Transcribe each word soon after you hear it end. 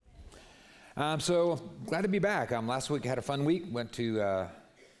So glad to be back. Last week I had a fun week. Went to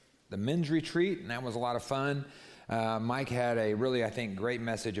the men's retreat, and that was a lot of fun. Mike had a really, I think, great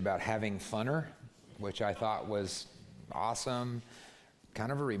message about having funner, which I thought was awesome.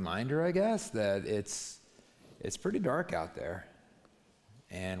 Kind of a reminder, I guess, that it's pretty dark out there,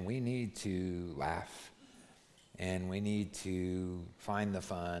 and we need to laugh, and we need to find the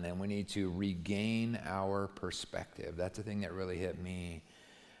fun, and we need to regain our perspective. That's the thing that really hit me.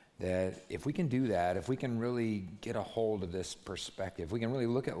 That if we can do that, if we can really get a hold of this perspective, if we can really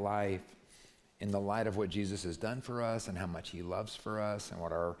look at life in the light of what Jesus has done for us and how much he loves for us and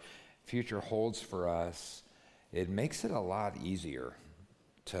what our future holds for us, it makes it a lot easier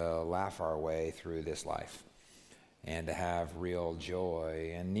to laugh our way through this life and to have real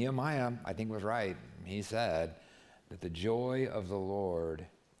joy. And Nehemiah, I think, was right. He said that the joy of the Lord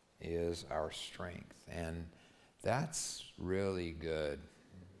is our strength. And that's really good,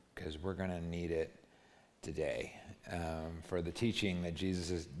 because we're going to need it today for the teaching that Jesus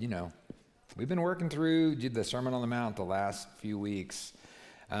is, we've been working through the Sermon on the Mount the last few weeks.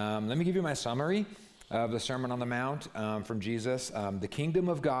 Let me give you my summary of the Sermon on the Mount from Jesus. The kingdom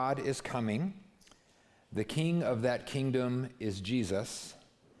of God is coming. The king of that kingdom is Jesus.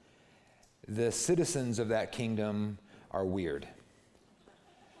 The citizens of that kingdom are weird.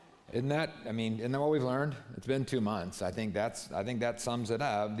 Isn't that what we've learned? It's been 2 months. I think that sums it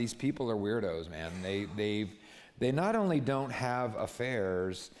up. These people are weirdos, man. They not only don't have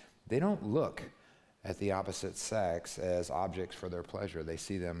affairs, they don't look at the opposite sex as objects for their pleasure. They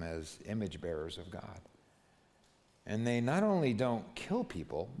see them as image bearers of God. And they not only don't kill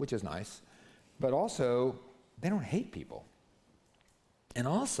people, which is nice, but also they don't hate people. And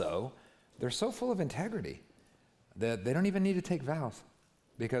also, they're so full of integrity that they don't even need to take vows,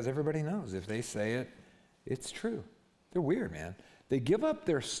 because everybody knows if they say it, it's true. They're weird, man. They give up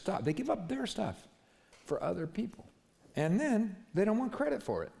their stuff. They give up their stuff for other people. And then they don't want credit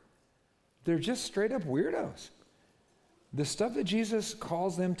for it. They're just straight up weirdos. The stuff that Jesus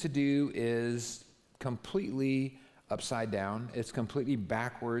calls them to do is completely upside down. It's completely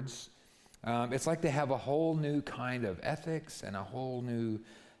backwards. It's like they have a whole new kind of ethics and a whole new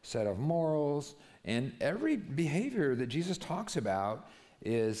set of morals. And every behavior that Jesus talks about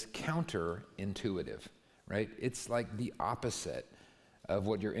is counterintuitive, right? It's like the opposite of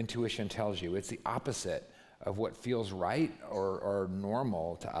what your intuition tells you. It's the opposite of what feels right or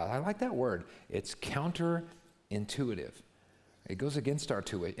normal to us. I like that word. It's counterintuitive. It goes against our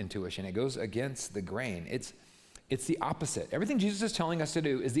intuition. It goes against the grain. It's the opposite. Everything Jesus is telling us to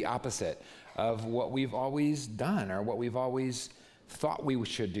do is the opposite of what we've always done, or what we've always thought we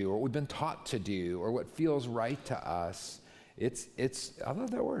should do, or what we've been taught to do, or what feels right to us. I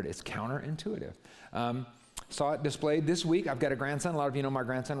love that word. It's counterintuitive. Saw it displayed this week. I've got a grandson. A lot of you know my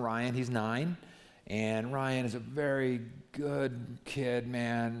grandson, Ryan. He's 9. And Ryan is a very good kid,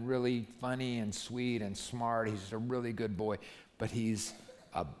 man. Really funny and sweet and smart. He's a really good boy. But he's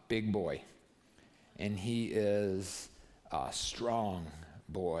a big boy. And he is a strong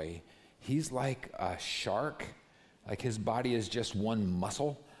boy. He's like a shark. Like his body is just one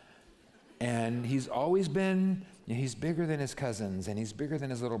muscle. And he's always been, he's bigger than his cousins, and he's bigger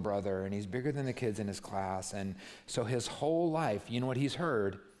than his little brother, and he's bigger than the kids in his class. And so his whole life, you know what he's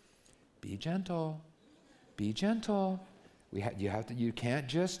heard? Be gentle, be gentle. You can't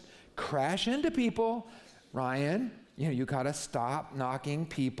just crash into people, Ryan. You gotta stop knocking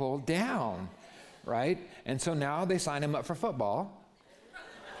people down, right? And so now they sign him up for football.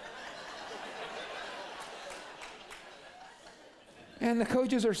 And the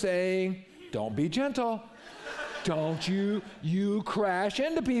coaches are saying, don't be gentle. Don't you crash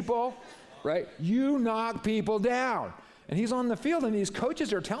into people, right? You knock people down. And he's on the field, and these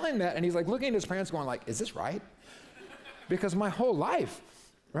coaches are telling him that, and he's like looking at his parents going like, is this right? Because my whole life,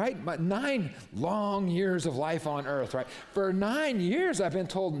 right? My 9 long years of life on earth, right? For 9 years, I've been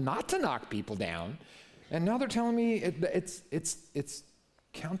told not to knock people down. And now they're telling me it's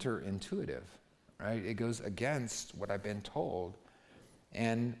counterintuitive, right? It goes against what I've been told.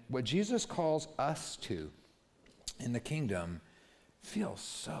 And what Jesus calls us to in the kingdom feels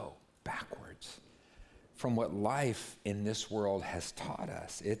so backwards from what life in this world has taught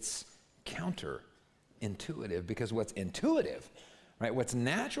us. It's counterintuitive, because what's intuitive, right, what's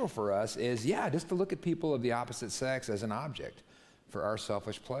natural for us is, just to look at people of the opposite sex as an object for our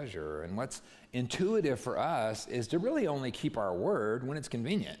selfish pleasure. And what's intuitive for us is to really only keep our word when it's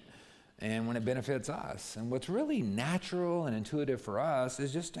convenient and when it benefits us. And what's really natural and intuitive for us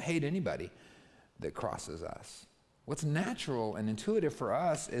is just to hate anybody that crosses us. What's natural and intuitive for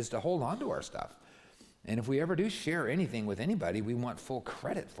us is to hold on to our stuff. And if we ever do share anything with anybody, we want full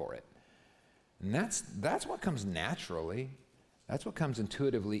credit for it. And that's what comes naturally. That's what comes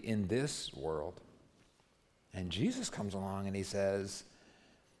intuitively in this world. And Jesus comes along and he says,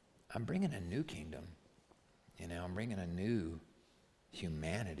 I'm bringing a new kingdom. I'm bringing a new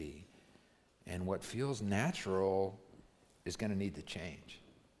humanity. And what feels natural is going to need to change.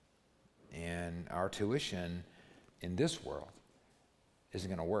 And our tuition in this world isn't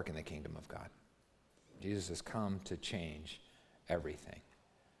going to work in the kingdom of God. Jesus has come to change everything,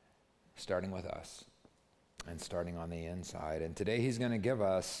 starting with us and starting on the inside. And today he's going to give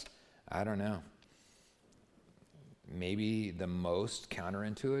us, I don't know, maybe the most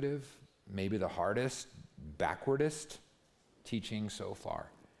counterintuitive, maybe the hardest, backwardest teaching so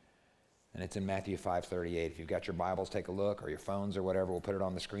far. And it's in Matthew 5:38. If you've got your Bibles, take a look, or your phones or whatever, we'll put it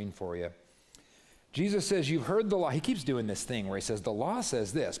on the screen for you. Jesus says, you've heard the law. He keeps doing this thing where he says, the law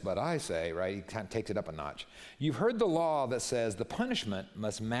says this, but I say, right? He kind of takes it up a notch. You've heard the law that says the punishment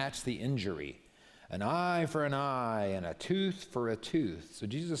must match the injury. An eye for an eye and a tooth for a tooth. So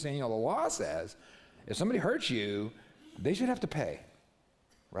Jesus is saying, the law says if somebody hurts you, they should have to pay,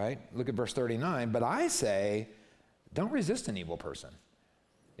 right? Look at verse 39. But I say, don't resist an evil person.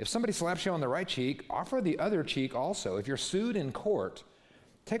 If somebody slaps you on the right cheek, offer the other cheek also. If you're sued in court,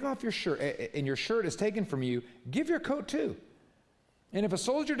 take off your shirt, and your shirt is taken from you, give your coat too. And if a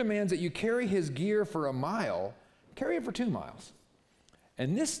soldier demands that you carry his gear for a mile, carry it for 2 miles.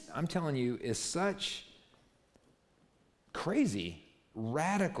 And this, I'm telling you, is such crazy,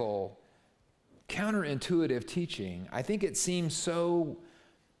 radical, counterintuitive teaching. I think it seems so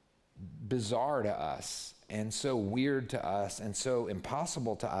bizarre to us and so weird to us and so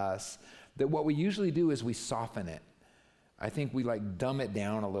impossible to us that what we usually do is we soften it. I think we dumb it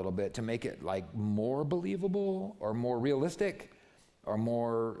down a little bit to make it more believable or more realistic or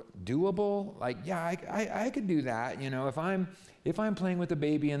more doable. I could do that. If I'm playing with a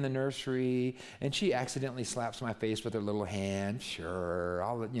baby in the nursery and she accidentally slaps my face with her little hand,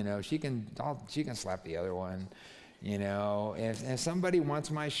 sure, she can slap the other one. If somebody wants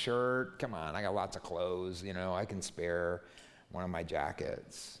my shirt, come on, I got lots of clothes. I can spare one of my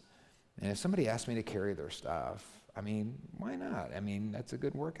jackets. And if somebody asks me to carry their stuff, why not? That's a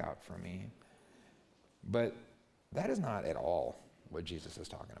good workout for me. But that is not at all what Jesus is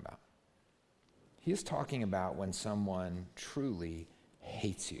talking about. He is talking about when someone truly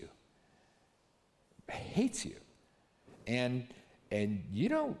hates you. Hates you. And you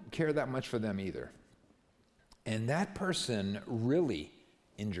don't care that much for them either. And that person really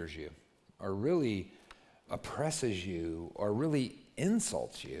injures you, or really oppresses you, or really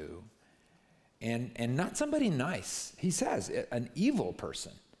insults you. And not somebody nice. He says an evil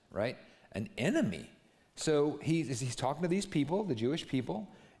person, right? An enemy. So he's talking to these people, the Jewish people,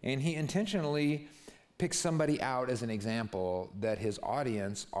 and he intentionally picks somebody out as an example that his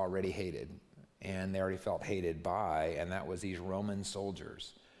audience already hated, and they already felt hated by, and that was these Roman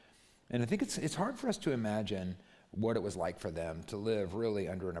soldiers. And I think it's hard for us to imagine what it was like for them to live really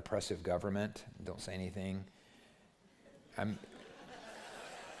under an oppressive government. Don't say anything.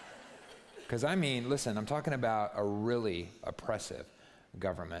 Because listen, I'm talking about a really oppressive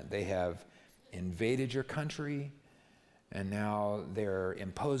government. They have invaded your country, and now they're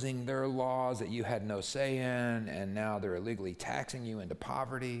imposing their laws that you had no say in, and now they're illegally taxing you into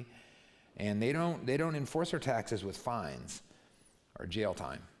poverty. And they don't enforce their taxes with fines or jail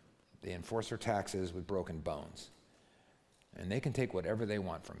time. They enforce their taxes with broken bones. And they can take whatever they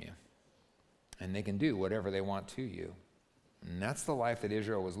want from you. And they can do whatever they want to you. And that's the life that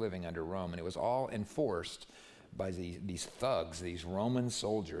Israel was living under Rome. And it was all enforced by these thugs, these Roman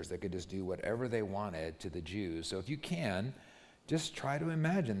soldiers that could just do whatever they wanted to the Jews. So if you can, just try to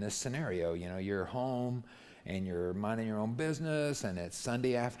imagine this scenario. You're home and you're minding your own business, and it's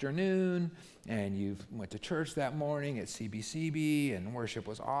Sunday afternoon, and you went to church that morning at CBCB, and worship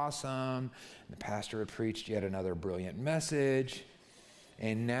was awesome. And the pastor had preached yet another brilliant message.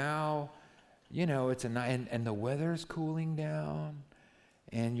 And now, it's a night, and the weather's cooling down,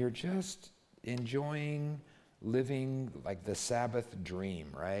 and you're just enjoying living like the Sabbath dream,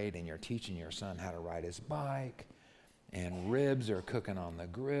 right? And you're teaching your son how to ride his bike, and ribs are cooking on the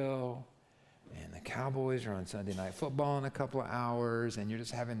grill, and the Cowboys are on Sunday Night Football in a couple of hours, and you're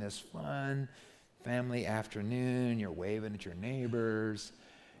just having this fun family afternoon. You're waving at your neighbors,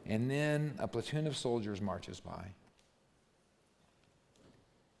 and then a platoon of soldiers marches by.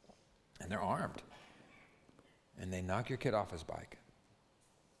 And they're armed. And they knock your kid off his bike.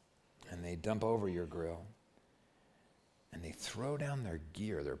 And they dump over your grill. And they throw down their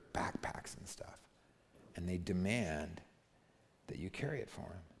gear, their backpacks and stuff. And they demand that you carry it for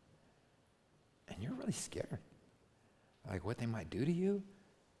them. And you're really scared. Like what they might do to you,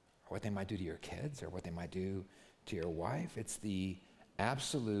 what they might do to your kids or what they might do to your wife. It's the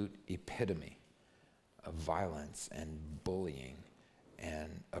absolute epitome of violence and bullying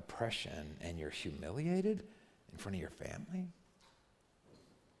and oppression, and you're humiliated in front of your family,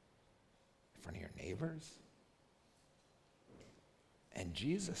 in front of your neighbors. And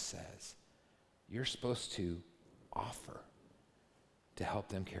Jesus says, you're supposed to offer to help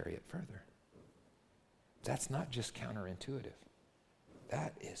them carry it further. That's not just counterintuitive.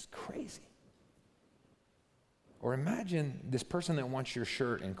 That is crazy. Or imagine this person that wants your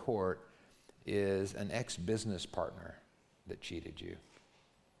shirt in court is an ex-business partner that cheated you.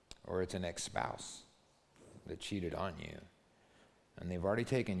 Or it's an ex-spouse that cheated on you. And they've already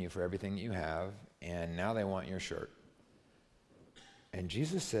taken you for everything you have, and now they want your shirt. And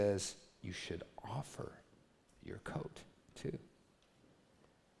Jesus says you should offer your coat too.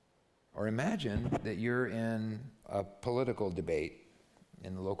 Or imagine that you're in a political debate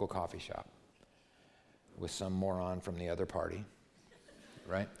in the local coffee shop with some moron from the other party,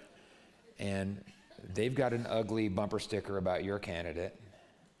 right? And they've got an ugly bumper sticker about your candidate,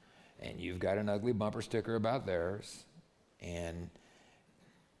 and you've got an ugly bumper sticker about theirs, and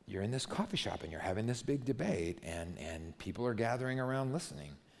you're in this coffee shop and you're having this big debate, and people are gathering around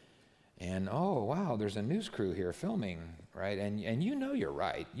listening. And oh, wow, there's a news crew here filming, right? And you know you're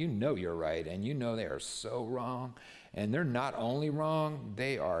right. You know you're right. And you know they are so wrong. And they're not only wrong,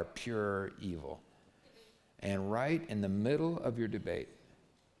 they are pure evil. And right in the middle of your debate,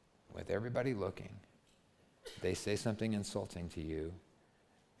 with everybody looking, they say something insulting to you,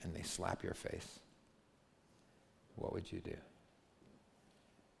 and they slap your face. What would you do?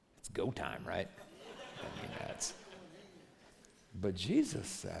 It's go time, right? I mean, but Jesus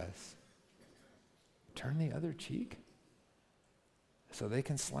says, turn the other cheek so they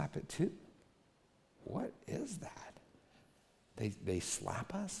can slap it too. What is that? They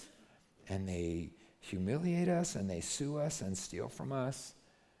slap us, and they humiliate us, and they sue us and steal from us.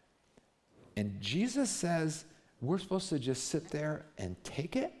 And Jesus says we're supposed to just sit there and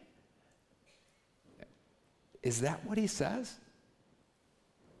take it? Is that what he says?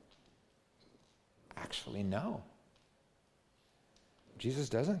 Actually, no. Jesus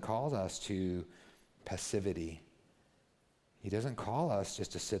doesn't call us to passivity. He doesn't call us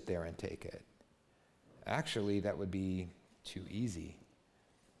just to sit there and take it. Actually, that would be too easy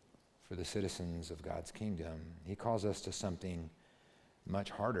for the citizens of God's kingdom. He calls us to something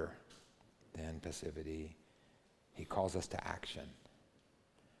much harder than passivity. He calls us to action.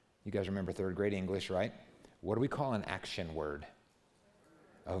 You guys remember third grade English, right? What do we call an action word?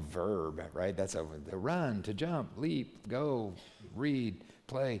 A verb, right? That's to run, to jump, leap, go, read,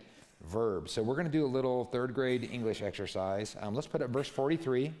 play, verb. So we're going to do a little third grade English exercise. Let's put up verse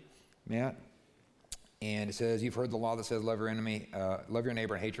 43, Matt. And it says, you've heard the law that says love your enemy, love your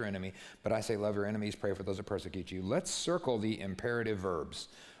neighbor and hate your enemy. But I say love your enemies, pray for those that persecute you. Let's circle the imperative verbs.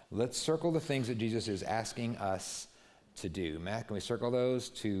 Let's circle the things that Jesus is asking us to do. Matt, can we circle those?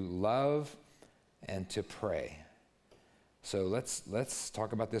 To love and to pray. So let's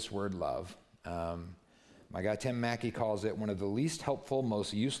talk about this word love. My guy Tim Mackey calls it one of the least helpful,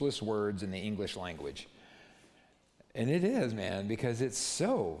 most useless words in the English language. And it is, man, because it's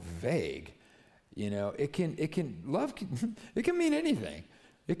so vague. You know, it can mean anything.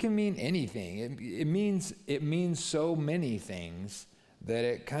 It can mean anything. It means so many things that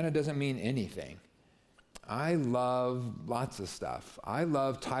it kind of doesn't mean anything. I love lots of stuff. I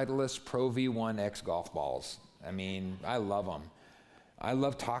love Titleist Pro V1X golf balls. I mean, I love them. I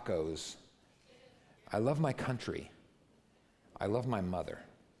love tacos. I love my country. I love my mother.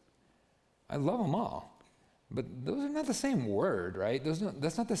 I love them all. But those are not the same word, right?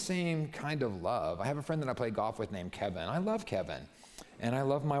 That's not the same kind of love. I have a friend that I play golf with named Kevin. I love Kevin. And I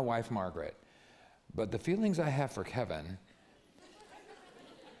love my wife, Margaret. But the feelings I have for Kevin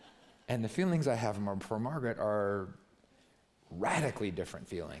and the feelings I have for Margaret are radically different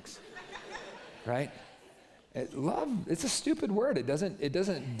feelings, right? Love, it's a stupid word. It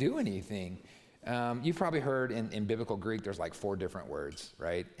doesn't do anything. You've probably heard in biblical Greek, there's like 4 different words,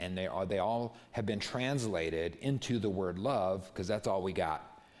 right? And they all have been translated into the word love because that's all we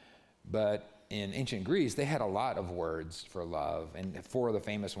got. But in ancient Greece, they had a lot of words for love. And 4 of the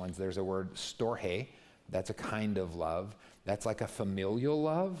famous ones, there's a word storge. That's a kind of love. That's like a familial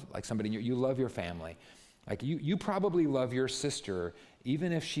love, like somebody, you love your family. Like you probably love your sister,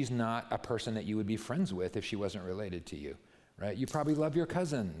 even if she's not a person that you would be friends with if she wasn't related to you. Right? You probably love your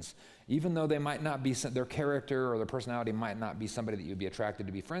cousins, even though they might not be, their character or their personality might not be somebody that you'd be attracted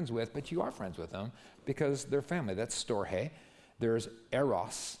to be friends with, but you are friends with them because they're family. That's storge. There's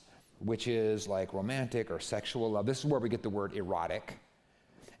eros, which is like romantic or sexual love. This is where we get the word erotic.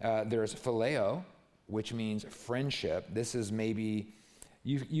 There's phileo, which means friendship. This is maybe,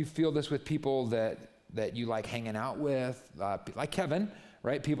 you feel this with people that you like hanging out with, like Kevin,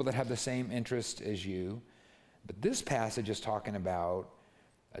 right? People that have the same interest as you. But this passage is talking about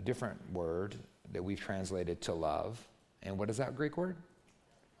a different word that we've translated to love. And what is that Greek word?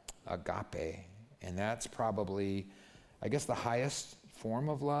 Agape. And that's probably, I guess, the highest form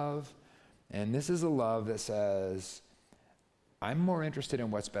of love. And this is a love that says, I'm more interested in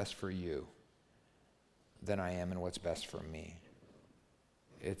what's best for you than I am in what's best for me.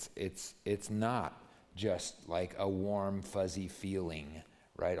 It's not just like a warm, fuzzy feeling,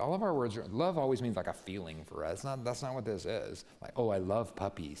 right? All of our words, love always means like a feeling for us. That's not what this is. Like, oh, I love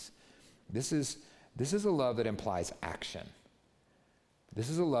puppies. This is a love that implies action. This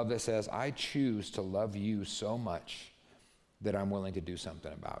is a love that says, I choose to love you so much that I'm willing to do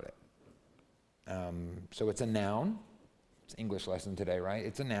something about it. So it's a noun. It's English lesson today, right?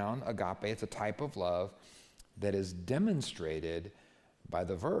 It's a noun, agape. It's a type of love that is demonstrated by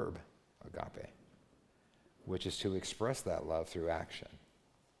the verb agape, which is to express that love through action.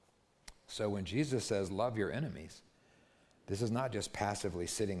 So when Jesus says, love your enemies, this is not just passively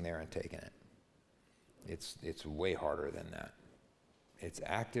sitting there and taking it. It's way harder than that. It's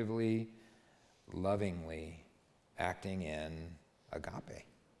actively, lovingly acting in agape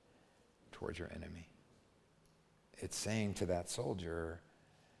towards your enemy. It's saying to that soldier,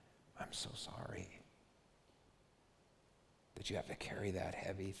 I'm so sorry that you have to carry that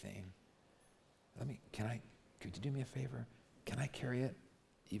heavy thing. Could you do me a favor? Can I carry it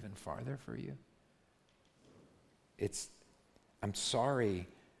even farther for you? I'm sorry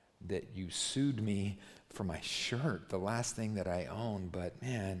that you sued me for my shirt, the last thing that I own, but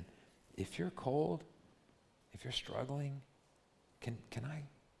man, if you're cold, if you're struggling, can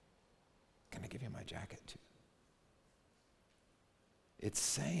I give you my jacket too? It's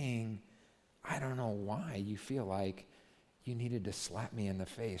saying, I don't know why you feel like you needed to slap me in the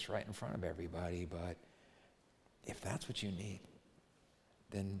face right in front of everybody, but if that's what you need,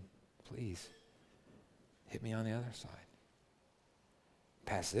 then please hit me on the other side.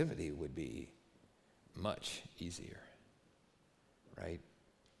 Passivity would be much easier, right?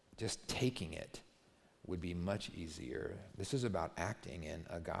 Just taking it would be much easier. This is about acting in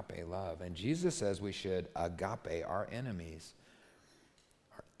agape love. And Jesus says we should agape our enemies.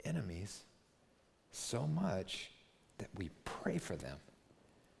 Our enemies so much that we pray for them.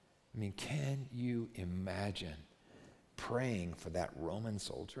 I mean, can you imagine praying for that Roman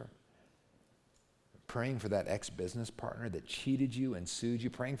soldier? Praying for that ex-business partner that cheated you and sued you,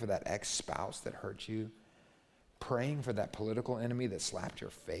 praying for that ex-spouse that hurt you, praying for that political enemy that slapped your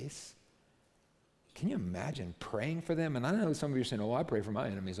face. Can you imagine praying for them? And I know some of you are saying, oh, I pray for my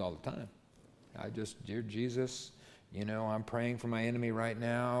enemies all the time. Dear Jesus, I'm praying for my enemy right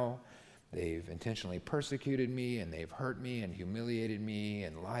now. They've intentionally persecuted me, and they've hurt me and humiliated me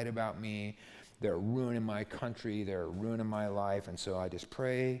and lied about me. They're ruining my country. They're ruining my life. And so I just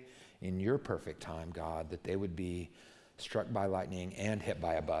pray in your perfect time, God, that they would be struck by lightning and hit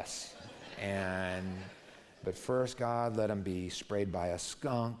by a bus. But first, God, let them be sprayed by a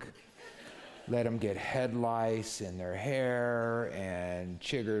skunk. Let them get head lice in their hair and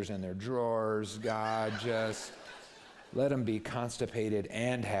chiggers in their drawers. God, just let them be constipated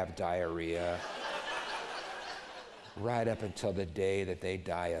and have diarrhea right up until the day that they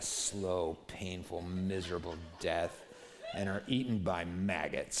die a slow, painful, miserable death and are eaten by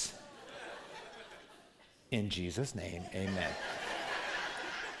maggots. In Jesus' name, amen.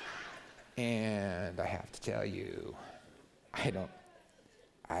 And I have to tell you, I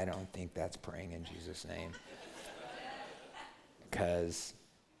don't think that's praying in Jesus' name, because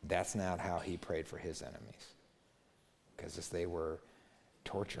that's not how he prayed for his enemies. Because as they were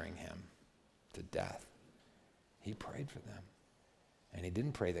torturing him to death, he prayed for them. And he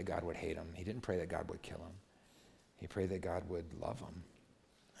didn't pray that God would hate him. He didn't pray that God would kill him. He prayed that God would love him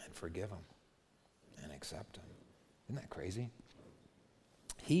and forgive him and accept him. Isn't that crazy?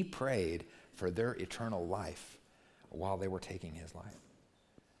 He prayed for their eternal life while they were taking his life.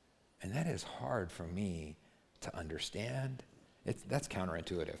 And that is hard for me to understand. That's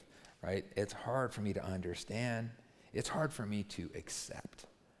counterintuitive, right? It's hard for me to understand. It's hard for me to accept.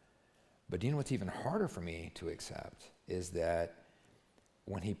 But do you know what's even harder for me to accept is that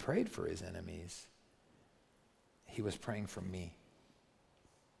when he prayed for his enemies, he was praying for me.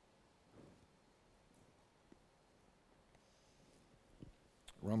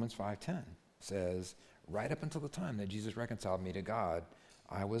 Romans 5:10 says, right up until the time that Jesus reconciled me to God,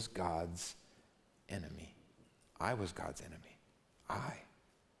 I was God's enemy. I was God's enemy. I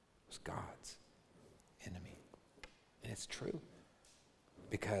was God's enemy. And it's true.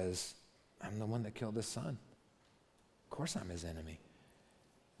 because I'm the one that killed his son. Of course I'm his enemy.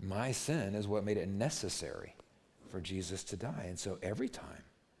 My sin is what made it necessary for Jesus to die. And so every time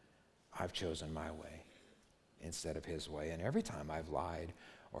I've chosen my way instead of his way, and every time I've lied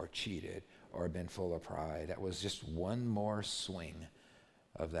or cheated or been full of pride, that was just one more swing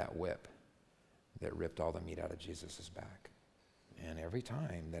of that whip that ripped all the meat out of Jesus' back. And every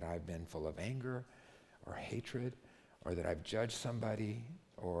time that I've been full of anger or hatred, or that I've judged somebody,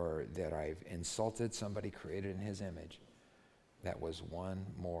 or that I've insulted somebody created in his image, that was one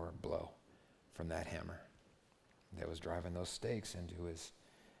more blow from that hammer that was driving those stakes into his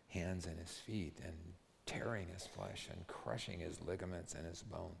hands and his feet and tearing his flesh and crushing his ligaments and his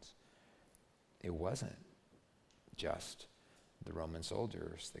bones. It wasn't just the Roman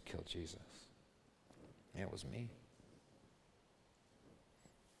soldiers that killed Jesus. It was me.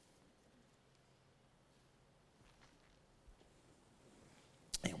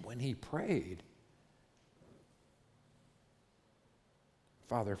 And when he prayed,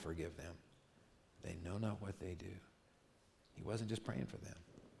 Father, forgive them. They know not what they do. He wasn't just praying for them.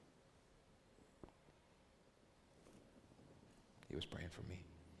 He was praying for me.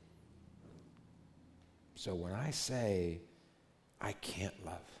 So when I say I can't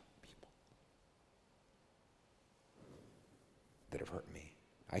love people that have hurt me,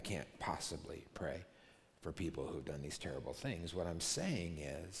 I can't possibly pray for people who've done these terrible things, what I'm saying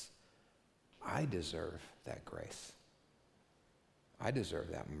is I deserve that grace. I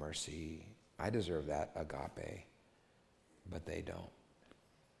deserve that mercy. I deserve that agape, but they don't.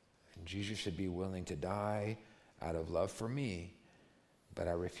 And Jesus should be willing to die out of love for me, but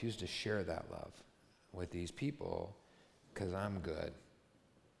I refuse to share that love with these people because I'm good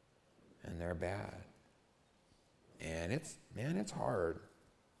and they're bad. And it's hard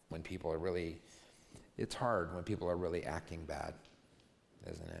when people are really acting bad,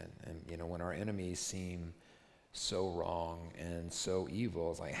 isn't it? And when our enemies seem so wrong and so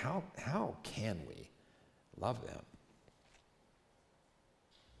evil, it's like, how can we love them?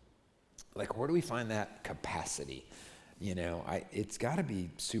 Like, where do we find that capacity? It's got to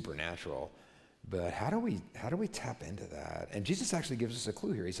be supernatural, but how do we tap into that? And Jesus actually gives us a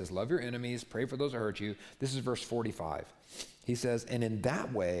clue here. He says, love your enemies, pray for those who hurt you. This is verse 45. He says, and in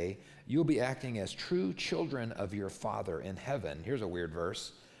that way, you'll be acting as true children of your Father in heaven. Here's a weird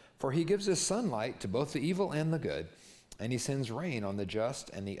verse. For he gives his sunlight to both the evil and the good, and he sends rain on the just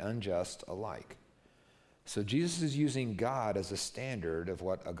and the unjust alike. So Jesus is using God as a standard of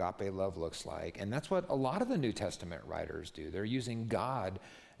what agape love looks like, and that's what a lot of the New Testament writers do. They're using God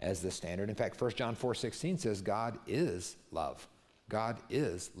as the standard. In fact, 1 John 4:16 says God is love. God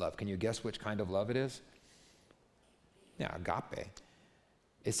is love. Can you guess which kind of love it is? Yeah, agape.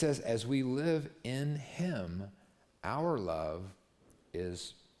 It says, as we live in him, our love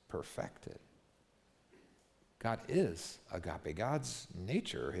is perfected. God is agape. God's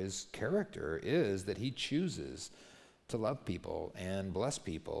nature, his character is that he chooses to love people and bless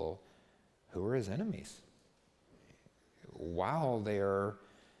people who are his enemies while they're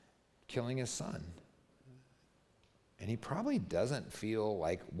killing his son. And he probably doesn't feel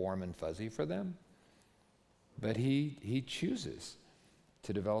like warm and fuzzy for them, but he chooses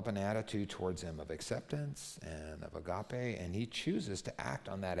to develop an attitude towards them of acceptance and of agape, and he chooses to act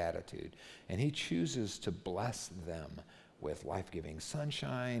on that attitude. And he chooses to bless them with life-giving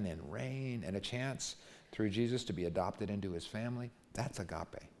sunshine and rain and a chance through Jesus to be adopted into his family. That's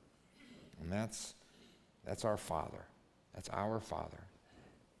agape. And that's our Father. That's our Father.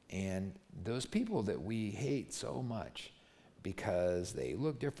 And those people that we hate so much because they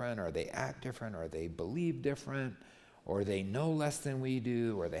look different or they act different or they believe different, or they know less than we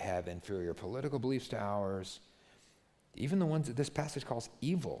do, or they have inferior political beliefs to ours, even the ones that this passage calls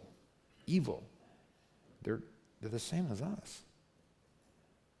evil, they're the same as us.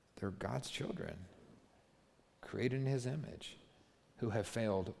 They're God's children, created in his image, who have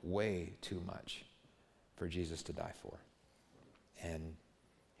failed way too much for Jesus to die for. And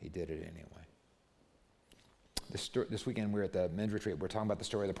he did it anyway. This weekend we're at the men's retreat. We're talking about the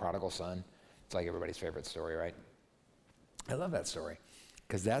story of the prodigal son. It's like everybody's favorite story, right? I love that story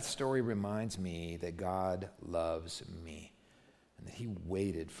because that story reminds me that God loves me and that he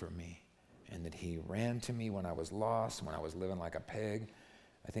waited for me and that he ran to me when I was lost, when I was living like a pig.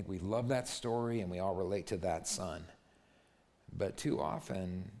 I think we love that story and we all relate to that son. But too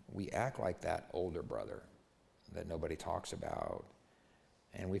often we act like that older brother that nobody talks about,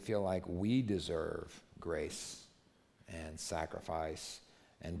 and we feel like we deserve grace and sacrifice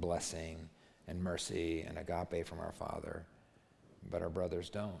and blessing and mercy and agape from our Father, but our brothers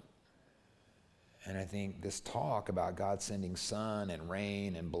don't. And I think this talk about God sending sun and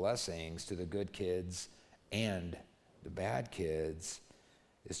rain and blessings to the good kids and the bad kids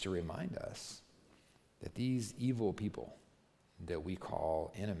is to remind us that these evil people that we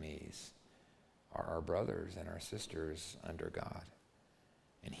call enemies are our brothers and our sisters under God.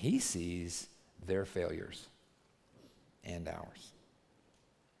 And he sees their failures and ours.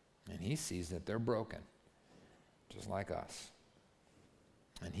 And he sees that they're broken, just like us.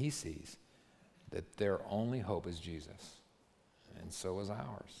 And he sees that their only hope is Jesus. And so is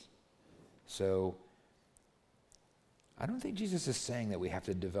ours. So I don't think Jesus is saying that we have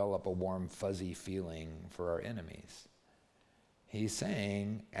to develop a warm, fuzzy feeling for our enemies. He's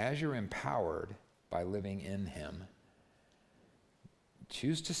saying, as you're empowered by living in him,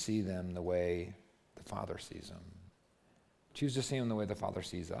 choose to see them the way the Father sees them. Choose to see them the way the Father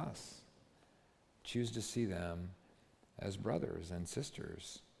sees us. Choose to see them as brothers and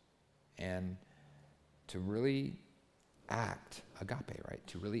sisters. And to really act, agape, right?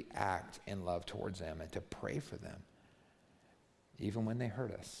 To really act in love towards them and to pray for them, even when they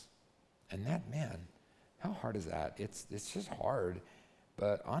hurt us. And that, man, how hard is that? It's just hard.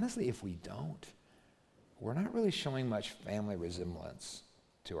 But honestly, if we don't, we're not really showing much family resemblance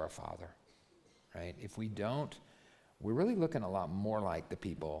to our Father, right? If we don't, we're really looking a lot more like the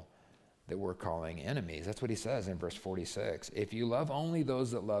people that we're calling enemies. That's what he says in verse 46. If you love only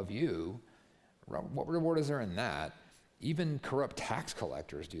those that love you, what reward is there in that? Even corrupt tax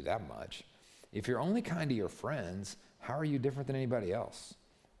collectors do that much. If you're only kind to your friends, how are you different than anybody else?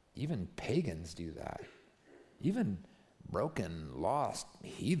 Even pagans do that. Even broken, lost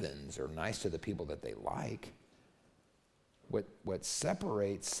heathens are nice to the people that they like. What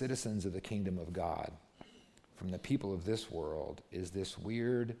separates citizens of the kingdom of God from the people of this world is this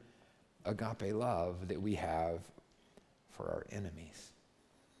weird agape love that we have for our enemies.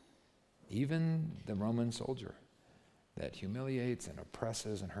 Even the Roman soldier that humiliates and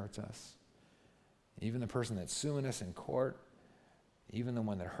oppresses and hurts us. Even the person that's suing us in court. Even the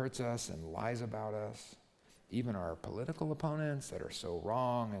one that hurts us and lies about us. Even our political opponents that are so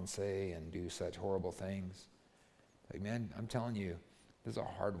wrong and say and do such horrible things. Like, man, I'm telling you, this is a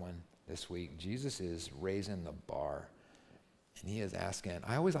hard one this week. Jesus is raising the bar. And he is asking,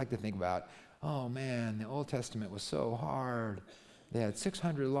 I always like to think about, oh man, the Old Testament was so hard. They had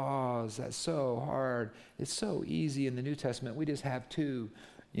 600 laws. That's so hard. It's so easy in the New Testament. We just have 2.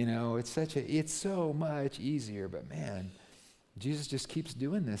 You know, it's so much easier. But man, Jesus just keeps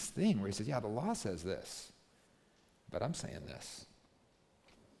doing this thing where he says, yeah, the law says this, but I'm saying this.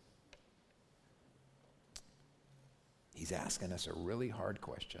 He's asking us a really hard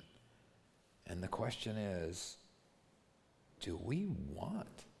question. And the question is, do we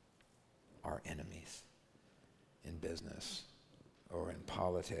want our enemies in business or in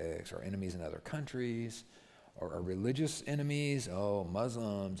politics or enemies in other countries or our religious enemies,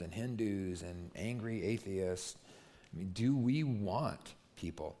 Muslims and Hindus and angry atheists? I mean, do we want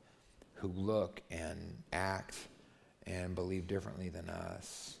people who look and act and believe differently than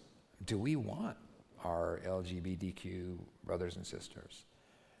us? Do we want our LGBTQ brothers and sisters?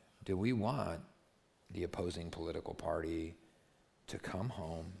 Do we want the opposing political party to come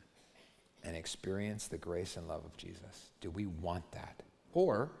home and experience the grace and love of Jesus? Do we want that?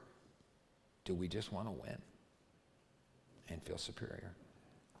 Or do we just want to win and feel superior?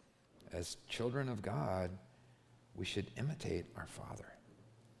 As children of God, we should imitate our Father.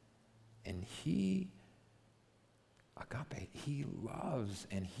 And he, agape, he loves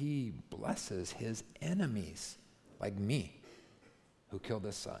and he blesses his enemies, like me, who killed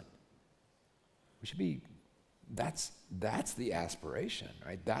his son. We should be, that's the aspiration,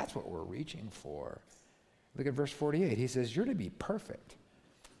 right? That's what we're reaching for. Look at verse 48. He says, you're to be perfect,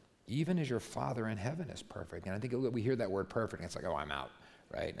 even as your Father in heaven is perfect. And I think we hear that word perfect, and it's like, oh, I'm out,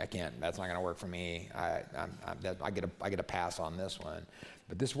 right? I can't, that's not going to work for me. I get a pass on this one.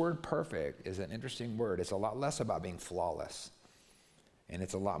 But this word perfect is an interesting word. It's a lot less about being flawless, and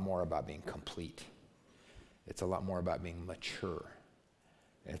it's a lot more about being complete. It's a lot more about being mature.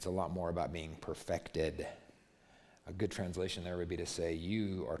 It's a lot more about being perfected. A good translation there would be to say,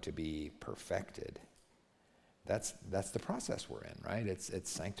 you are to be perfected. That's the process we're in, right?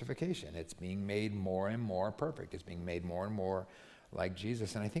 It's sanctification. It's being made more and more perfect. It's being made more and more like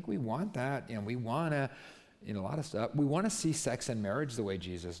Jesus. And I think we want that. We want to, a lot of stuff, we want to see sex and marriage the way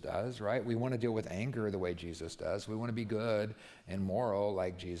Jesus does, right? We want to deal with anger the way Jesus does. We want to be good and moral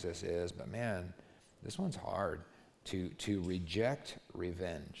like Jesus is. But man, this one's hard. To reject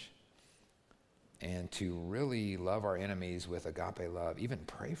revenge and to really love our enemies with agape love, even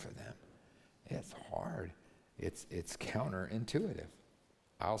pray for them. It's hard. It's counterintuitive.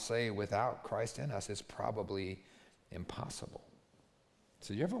 I'll say without Christ in us, it's probably impossible.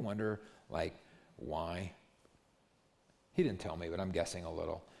 So you ever wonder, like, why? He didn't tell me, but I'm guessing a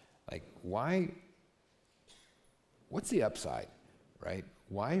little. Like, why? What's the upside, right?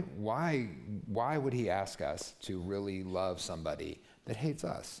 Why would he ask us to really love somebody that hates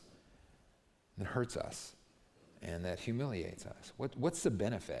us, that hurts us, and that humiliates us? What's the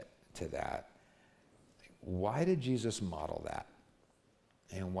benefit to that? Why did Jesus model that?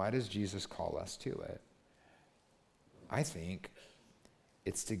 And why does Jesus call us to it? I think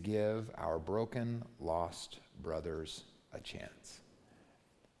it's to give our broken, lost brothers a chance.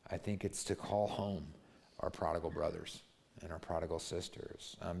 I think it's to call home our prodigal brothers and our prodigal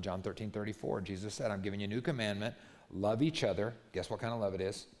sisters. John 13:34, Jesus said, I'm giving you a new commandment. Love each other. Guess what kind of love it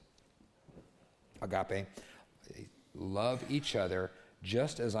is? Agape. Love each other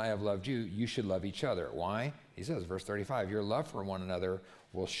just as I have loved you, you should love each other. Why? He says, verse 35, your love for one another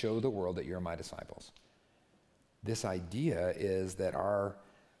will show the world that you're my disciples. This idea is that our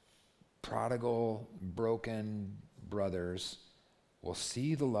prodigal, broken brothers will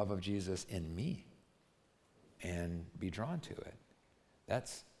see the love of Jesus in me and be drawn to it.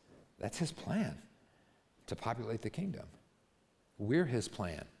 That's his plan, to populate the kingdom. We're his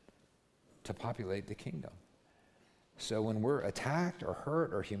plan to populate the kingdom. So when we're attacked or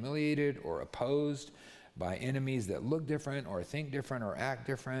hurt or humiliated or opposed by enemies that look different or think different or act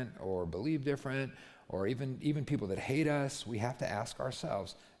different or believe different, or even people that hate us, we have to ask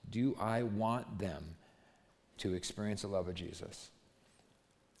ourselves, do I want them to experience the love of Jesus?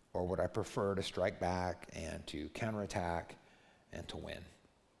 Or would I prefer to strike back and to counterattack and to win?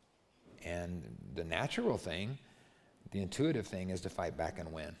 And the natural thing, the intuitive thing, is to fight back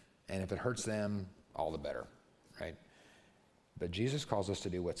and win. And if it hurts them, all the better, right? But Jesus calls us to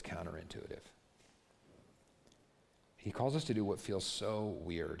do what's counterintuitive. He calls us to do what feels so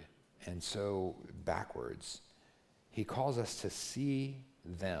weird and so backwards. He calls us to see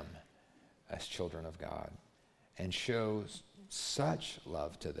them as children of God and show such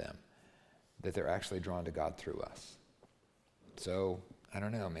love to them that they're actually drawn to God through us. So, I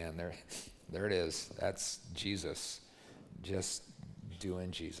don't know, man, there it is. That's Jesus, just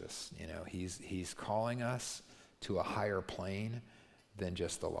doing Jesus. You know, he's calling us to a higher plane than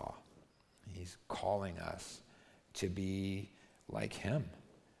just the law. He's calling us to be like him.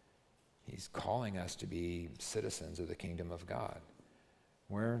 He's calling us to be citizens of the kingdom of God,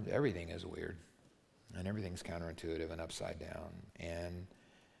 where everything is weird and everything's counterintuitive and upside down. And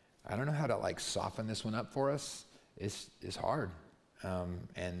I don't know how to soften this one up for us. It's hard.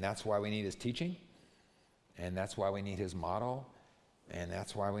 And that's why we need his teaching. And that's why we need his model. And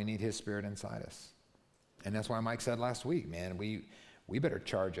that's why we need his spirit inside us. And that's why Mike said last week, man, we better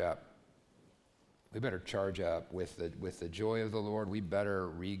charge up. We better charge up with the joy of the Lord. We better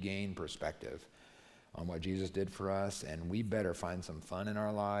regain perspective on what Jesus did for us, and we better find some fun in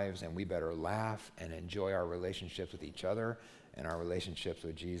our lives, and we better laugh and enjoy our relationships with each other and our relationships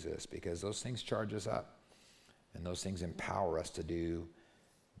with Jesus, because those things charge us up, and those things empower us to do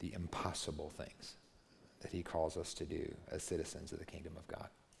the impossible things that he calls us to do as citizens of the kingdom of God.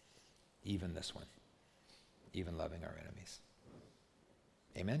 Even this one, even loving our enemies.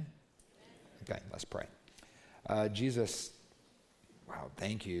 Amen? Okay, let's pray. Jesus, wow,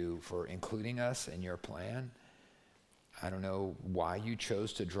 thank you for including us in your plan. I don't know why you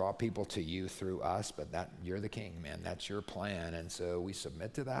chose to draw people to you through us, but you're the king, man. That's your plan. And so we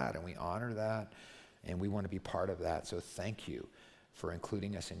submit to that and we honor that, and we want to be part of that. So thank you for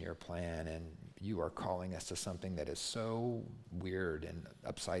including us in your plan. And you are calling us to something that is so weird and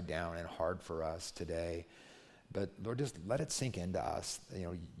upside down and hard for us today. But Lord, just let it sink into us. You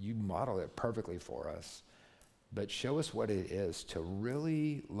know, you model it perfectly for us. But show us what it is to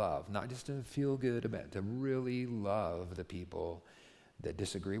really love, not just to feel good about it, to really love the people that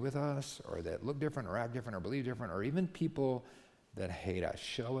disagree with us or that look different or act different or believe different, or even people that hate us.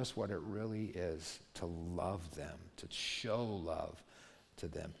 Show us what it really is to love them, to show love to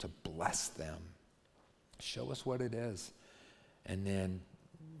them, to bless them. Show us what it is. And then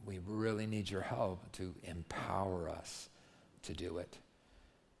we really need your help to empower us to do it,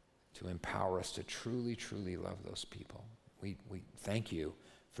 to empower us to truly, truly love those people. We thank you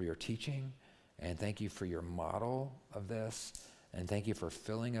for your teaching, and thank you for your model of this, and thank you for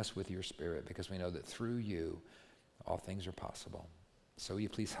filling us with your spirit, because we know that through you, all things are possible. So will you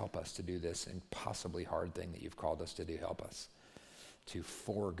please help us to do this impossibly hard thing that you've called us to do? Help us to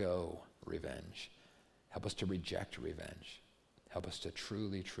forego revenge. Help us to reject revenge. Help us to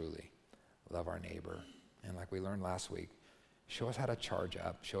truly, truly love our neighbor. And like we learned last week, show us how to charge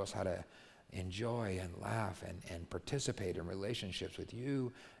up. Show us how to enjoy and laugh and participate in relationships with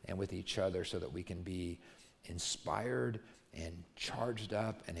you and with each other so that we can be inspired and charged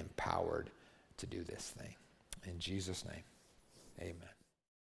up and empowered to do this thing. In Jesus' name, amen.